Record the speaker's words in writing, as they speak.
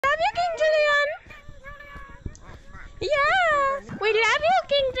Yes, we love you,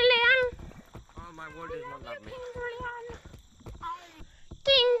 King Julian. Oh, my world does not love me.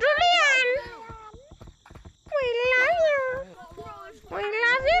 King Julian. We love you. We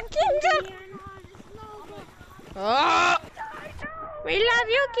love you, King Julian. Oh. We love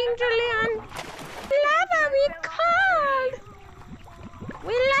you, King Julian. Lava, we called.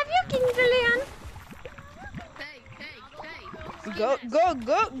 We love you, King Julian. Go, go,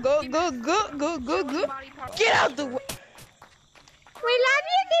 go, go, go, go, go, go, go. Get out the way. We love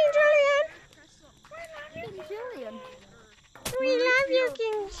you, King Julian. We love you,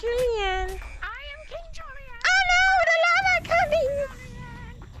 King Julian. I am King Julian. Oh no, the lava coming.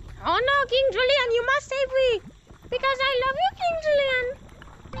 Oh no, King Julian, you must save me. Because I love you, King Julian.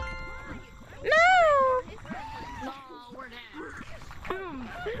 No. No, we're dead.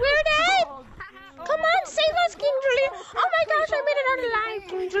 We're dead. Come on, save us, King Julian. Oh my gosh, I made it out alive,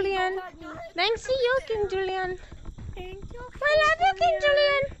 King Julian. Thanks to you, King Julian. I love you, King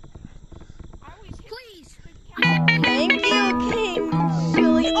Julian. Please. Thank you, King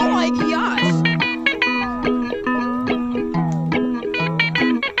Julian. Oh my gosh.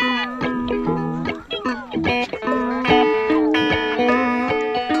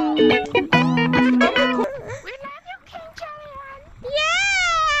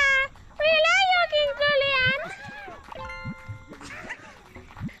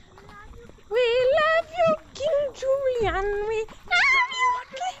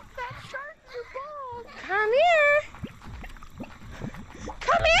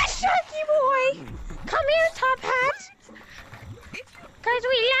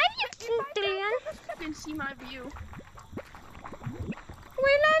 See my view.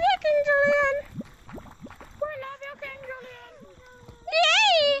 We love you, King Julian. We love you, King Julian.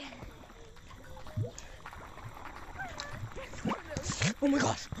 Yay! Oh my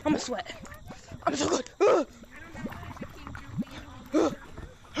gosh, I'm a sweat. I'm so good.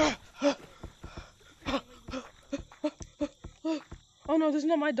 Oh no, this is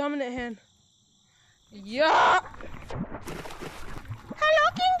not my dominant hand. Yeah. Hello,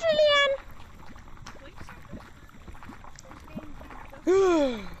 King Julian.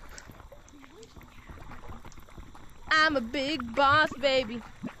 I'm a big boss, baby.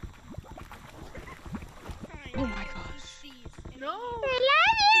 Oh my gosh. No. We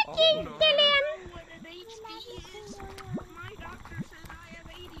love you, King Julian. What an HD is. My doctor says I have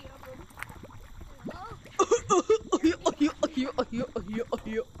 80 of them.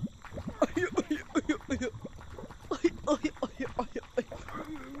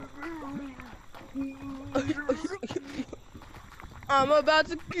 I'm about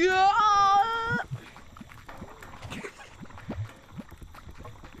to go.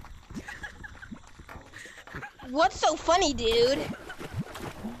 What's so funny, dude?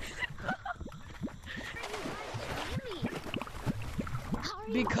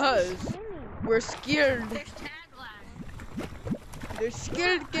 Because we're scared. There's tag lag. They're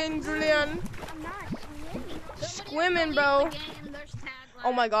scared, King Julian. I'm not Swimming, bro. There's tag lag.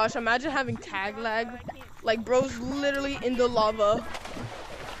 Oh my gosh, imagine having tag lag. Like, bro's literally in the lava.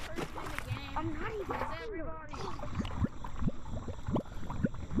 I'm not even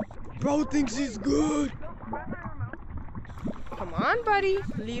Bro thinks he's good. Come on, buddy.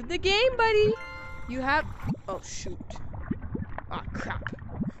 Leave the game, buddy. You have... Oh, shoot. Ah, crap.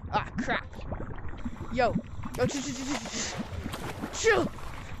 Ah, crap. Yo. Yo, chill.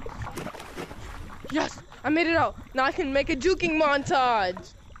 Yes, I made it out. Now I can make a juking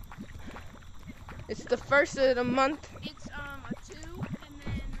montage. It's the first of the month. It's a 2 and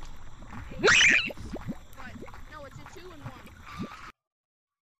then a 6. But no, it's a 2 and 1.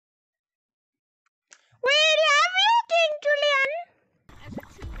 We love you, King Julian. As a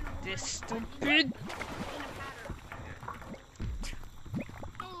 2 and 1. This stupid. In a pattern.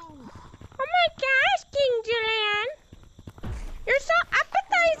 Oh my gosh, King Julian. You're so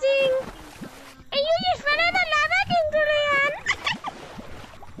appetizing. And you just ran out of lava, King Julian.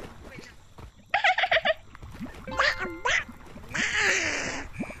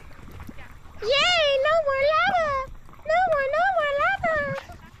 Yay, no more lava. No more lava.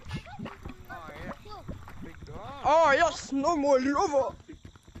 Oh, yes, no more lava.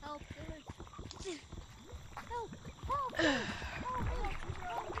 Help.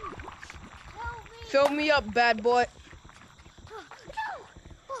 Fill me up, bad boy.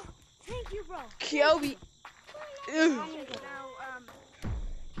 Thank you, bro. Kill me.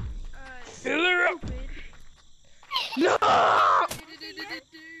 Fill her up. No!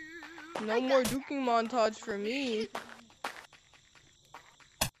 No more duking montage for me.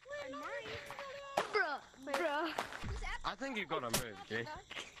 Bruh. I think you gotta move, G.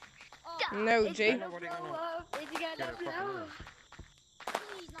 No, Jay. Nobody gonna It's gonna get it blow. fucking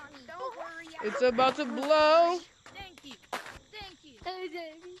Please, not me. Don't worry. It's about to blow. Thank you. Thank you.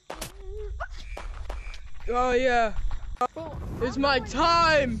 Oh yeah. It's my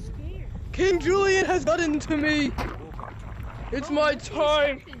time. King Julian has gotten to me. It's my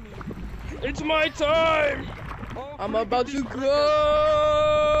time. It's my time. I'm about to go.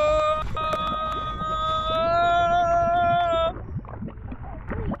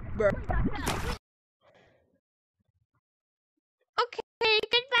 Okay,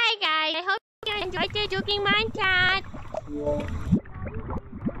 goodbye guys. I hope you enjoyed the joking montage.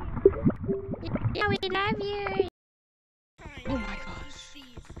 Yeah, we love you. Oh my gosh.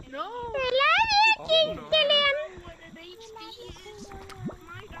 No. We love you, King no. Julian. I know what an HD is.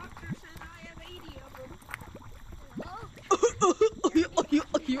 My doctor says I have 80 of them.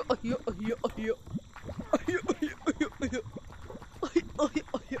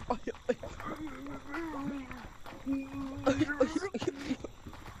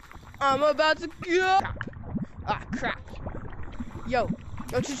 I'm about to go. Ah, crap. Yo,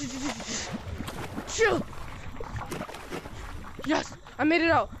 chill. Yes, I made it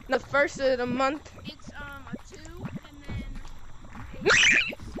out. The first of the month. It's a 2 and then a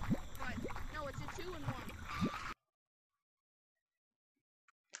 6. But no, it's a 2 and 1.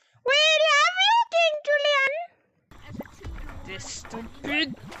 We love you, King Julian. As a 2 and a 1. This stupid. In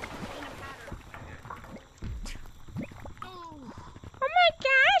a pattern. Oh. Oh my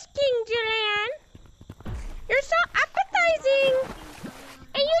gosh, King Julian. You're so appetizing.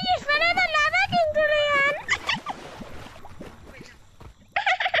 And you just fell in the lava, King Julian.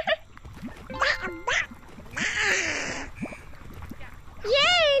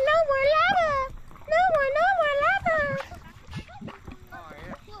 Yay, no more lava. No more lava. Oh,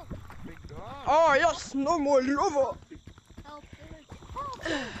 yeah. Big dog. Oh yes, no more lava. Help.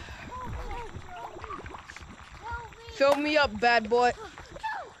 Fill me up, bad boy.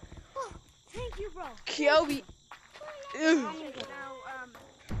 Thank you, bro. Kobe. Ew. Now,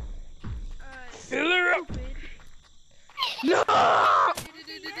 Fill her up. stupid. No.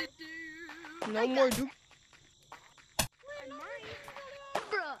 No more do.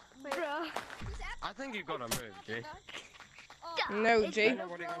 Bruh. I think you gotta move, Jay. No, Jay.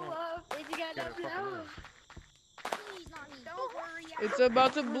 Nobody gonna It's get it gonna fucking blow. Please, not me. Don't worry. It's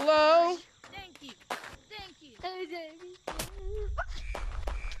about to blow. Thank you. Thank you.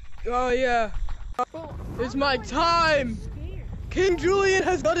 Oh yeah. It's my time. King Julian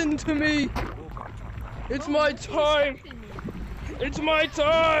has gotten to me. It's my time. It's my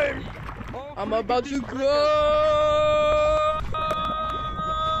time. I'm about to go.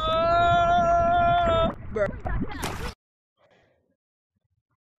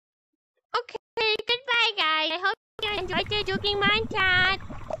 Okay, goodbye guys. I hope you enjoyed the joking montage.